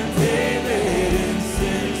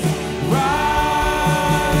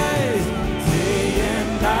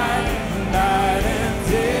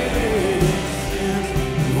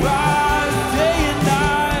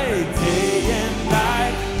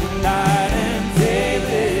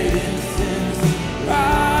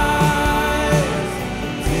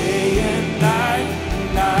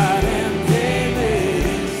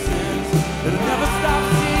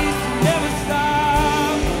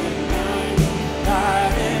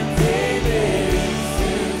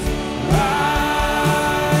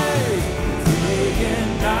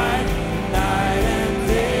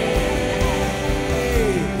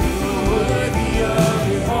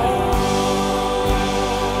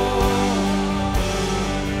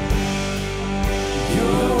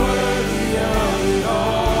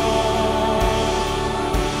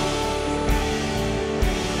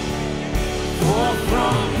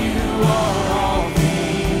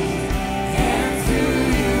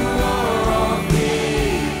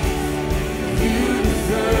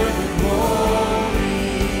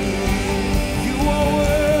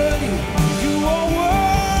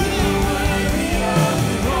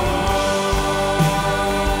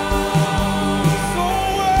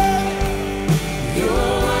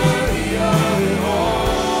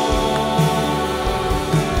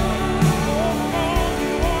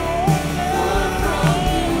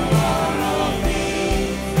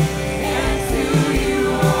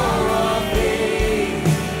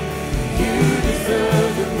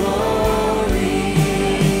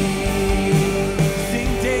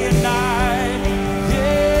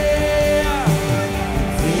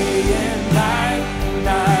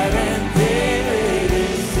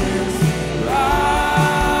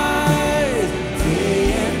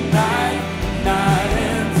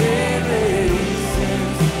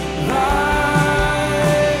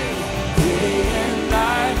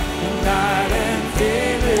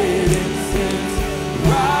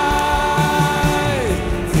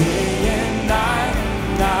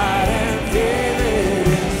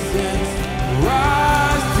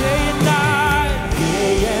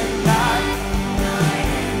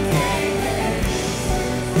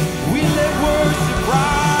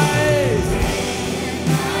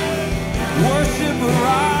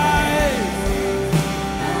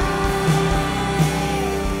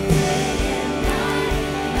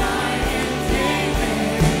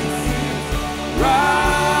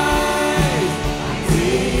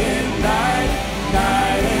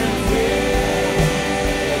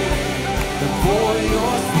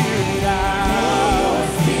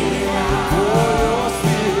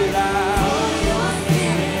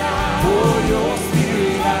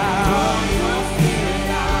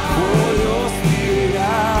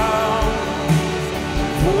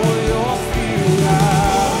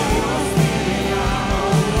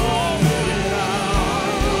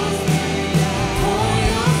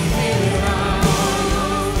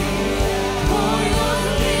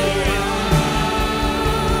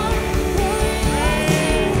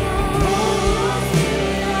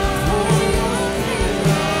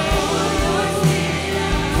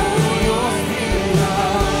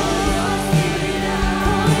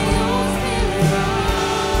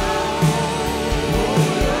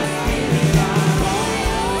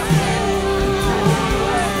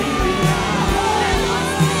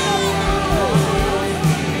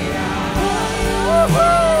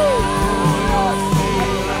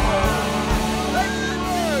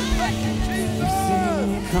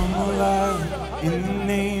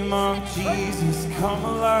Jesus, come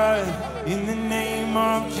alive. In the name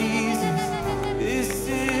of Jesus, this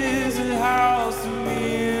is a house of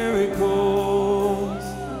miracles.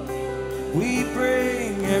 We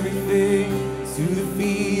bring everything to the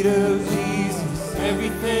feet of Jesus.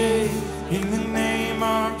 Everything in the name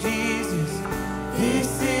of Jesus.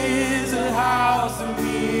 This is a house of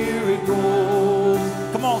miracles.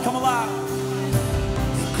 Come on, come alive.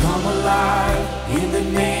 Come alive in the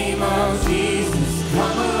name of Jesus.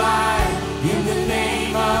 Come alive in the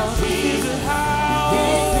name of Jesus.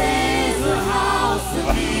 This is a house of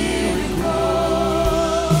miracles.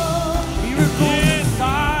 Miracles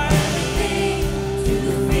inside. Everything to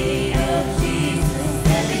the feet of Jesus.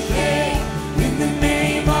 Everything in the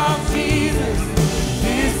name of Jesus.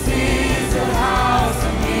 This is a house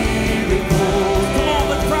of miracles. Come on,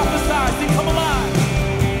 let's prophesy. Sing, come alive.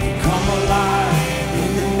 Come alive in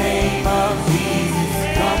the name of Jesus.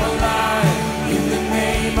 Come alive in the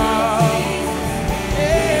name of Jesus.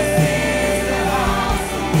 This is a house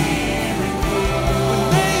of miracles.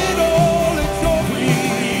 Lay it all at your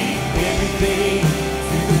feet. Everything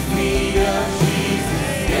to the feet of Jesus.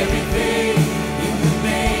 Everything in the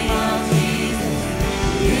name of Jesus.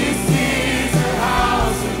 This is a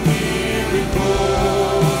house of miracles.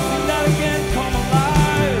 Sing that again. Come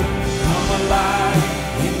alive. Come alive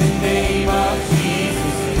in the name of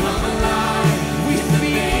Jesus. Come alive. We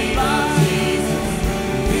speak life.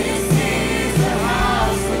 This is a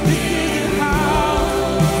house of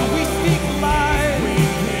miracles. We speak life. We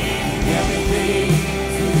bring everything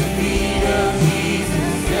to the feet of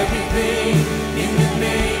Jesus. Everything in the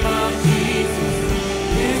name of Jesus.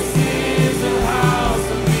 This is a house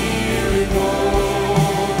of miracles.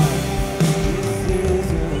 This is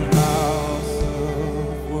a house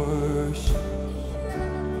of worship.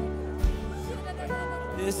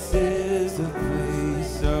 This is a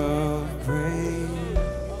place of praise.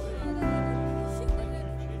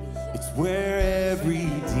 It's where every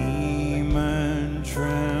demon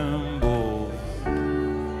trembles.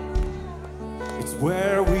 It's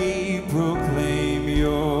where we proclaim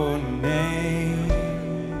your name.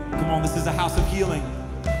 Come on, this is a house of healing.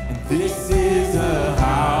 And this is a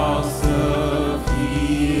house of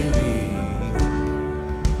healing.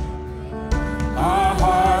 Our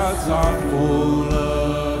hearts are full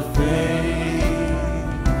of faith.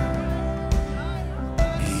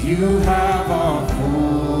 You have our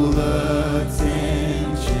full attention.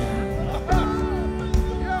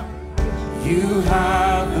 You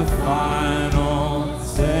have the final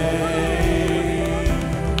say.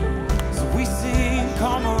 So we sing,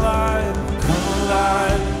 come alive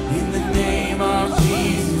in the name of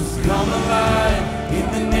Jesus. Come alive in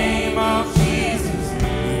the name of Jesus.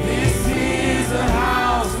 This is a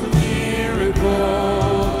house of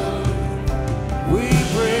miracles. We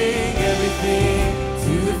bring everything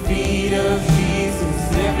to the feet of Jesus.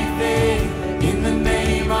 Everything in the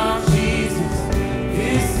name of Jesus.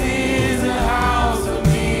 This is a house of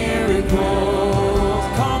miracles.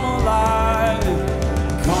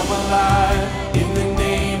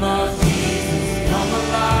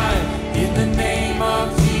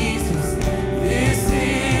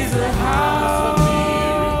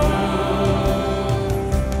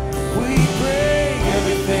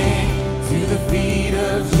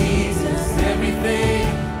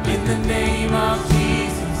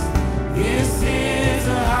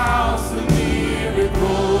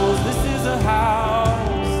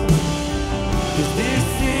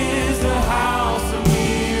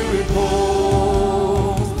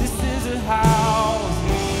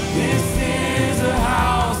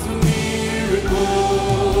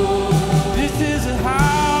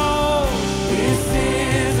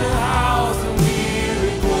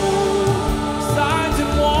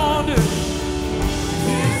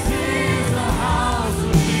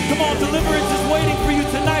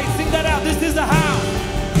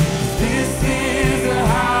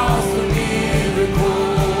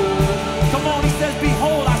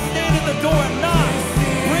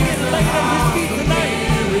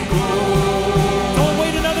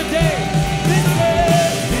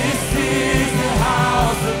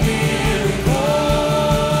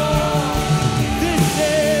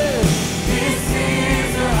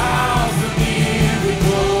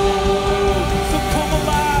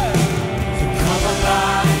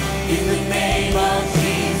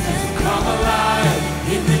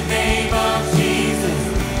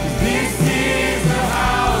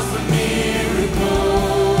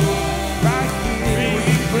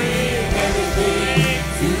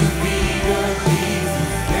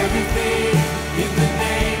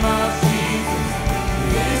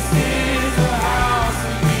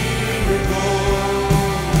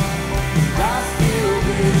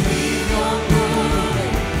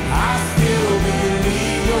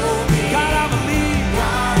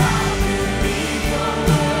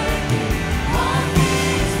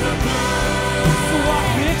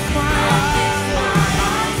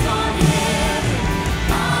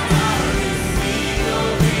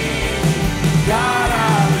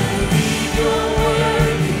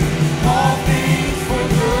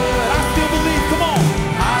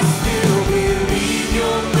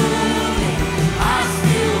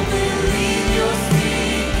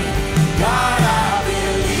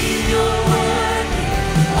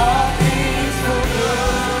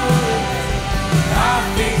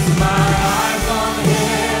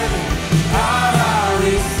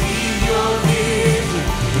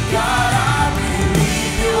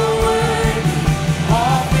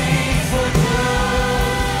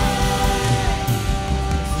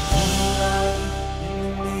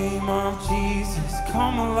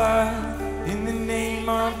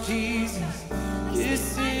 of Jesus.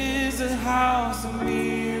 This is a house of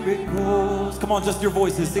miracles. Come on, just your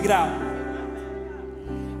voices, sing it out.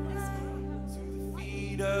 To the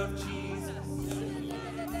feet of Jesus.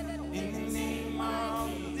 In the name of,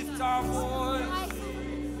 lift our voice.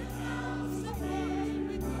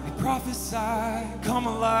 We prophesy, come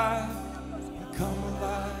alive, come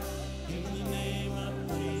alive. In the name of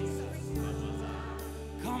Jesus.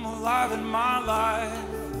 Come alive in my life.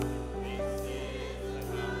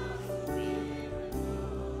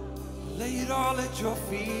 Lay it all at your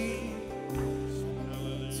feet,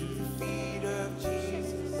 to the feet of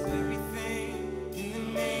Jesus. Everything in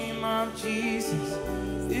the name of Jesus.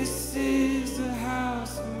 This is the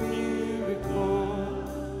house of miracles.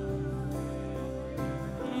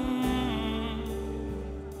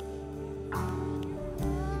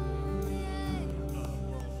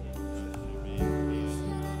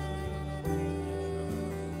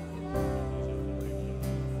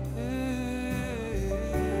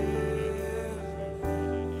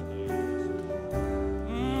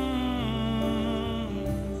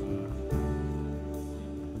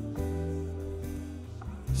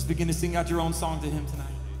 Just begin to sing out your own song to him tonight.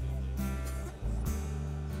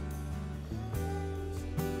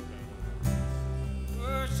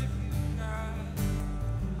 Worship you, God.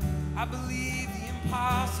 I believe the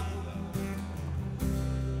impossible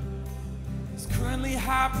is currently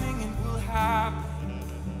happening and will happen.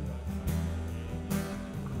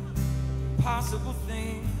 Impossible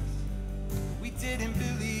things we didn't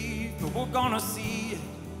believe, but we're gonna see it.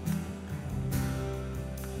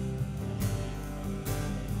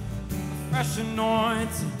 Fresh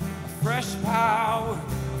anointing, a fresh power,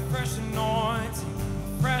 a fresh anointing,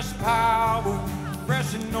 a fresh power, a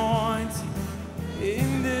fresh anointing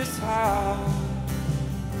in this house.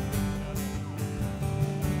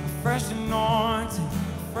 A fresh anointing,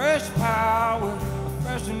 a fresh power, a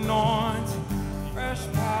fresh anointing, a fresh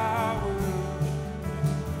power.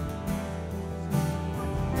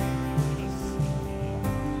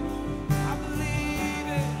 I believe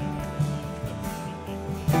it.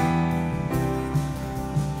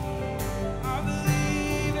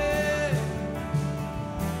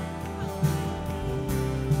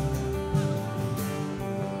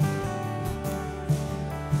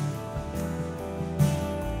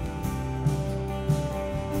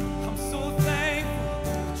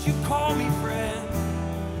 Call me friend.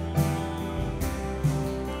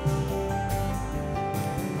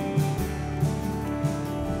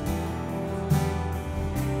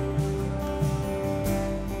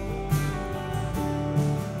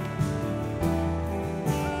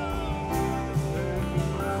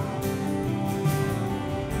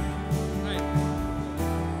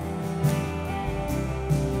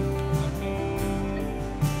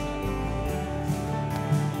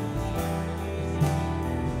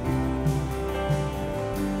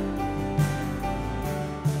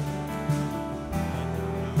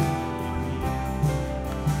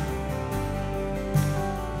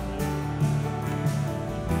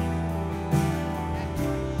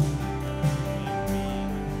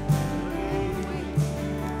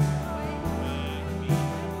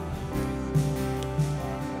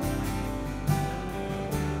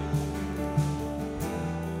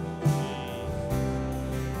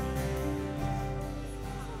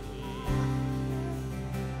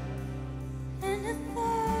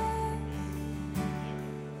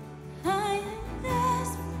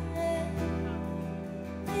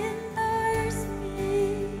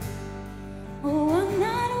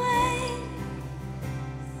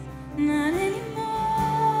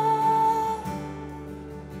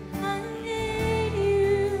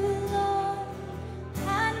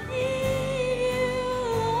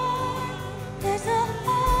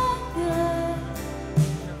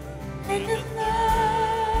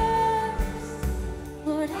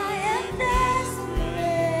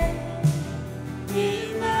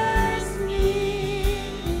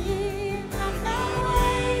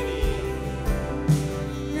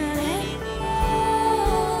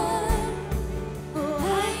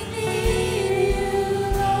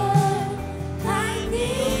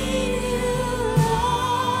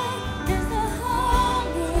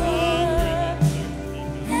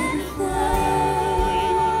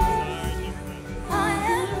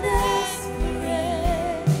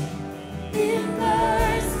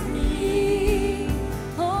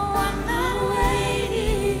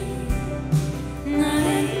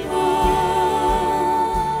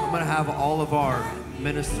 of our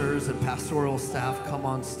ministers and pastoral staff come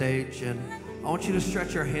on stage, and I want you to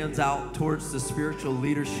stretch your hands out towards the spiritual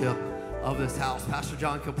leadership of this house. Pastor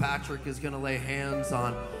John Kilpatrick is going to lay hands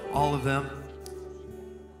on all of them.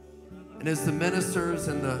 And as the ministers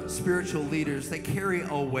and the spiritual leaders, they carry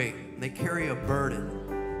a weight, they carry a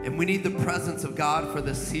burden. And we need the presence of God for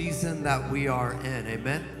the season that we are in,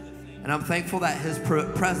 amen? And I'm thankful that his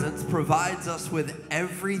presence provides us with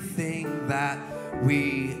everything that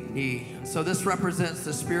we need. So this represents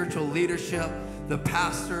the spiritual leadership, the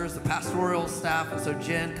pastors, the pastoral staff. And so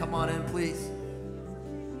Jen, come on in, please.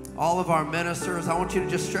 All of our ministers, I want you to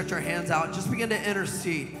just stretch your hands out. Just begin to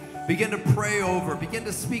intercede. Begin to pray over. Begin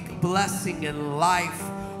to speak blessing and life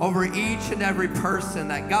over each and every person,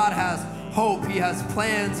 that God has hope. He has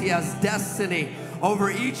plans. He has destiny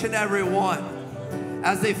over each and every one.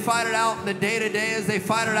 As they fight it out in the day-to-day, as they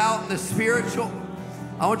fight it out in the spiritual,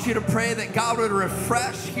 I want you to pray that God would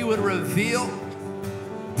refresh. He would reveal,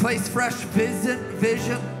 place fresh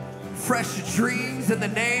vision, fresh dreams in the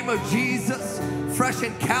name of Jesus, fresh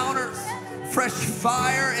encounters, fresh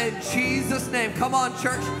fire in Jesus' name. Come on,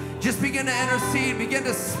 church. Just begin to intercede. Begin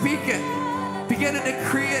to speak it. Begin to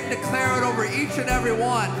decree it and declare it over each and every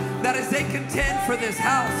one, that as they contend for this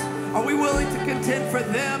house, are we willing to contend for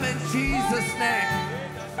them in Jesus' name?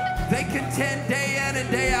 They contend day in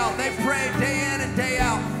and day out. They pray day in and day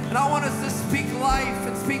out. And I want us to speak life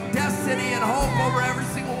and speak destiny and hope over every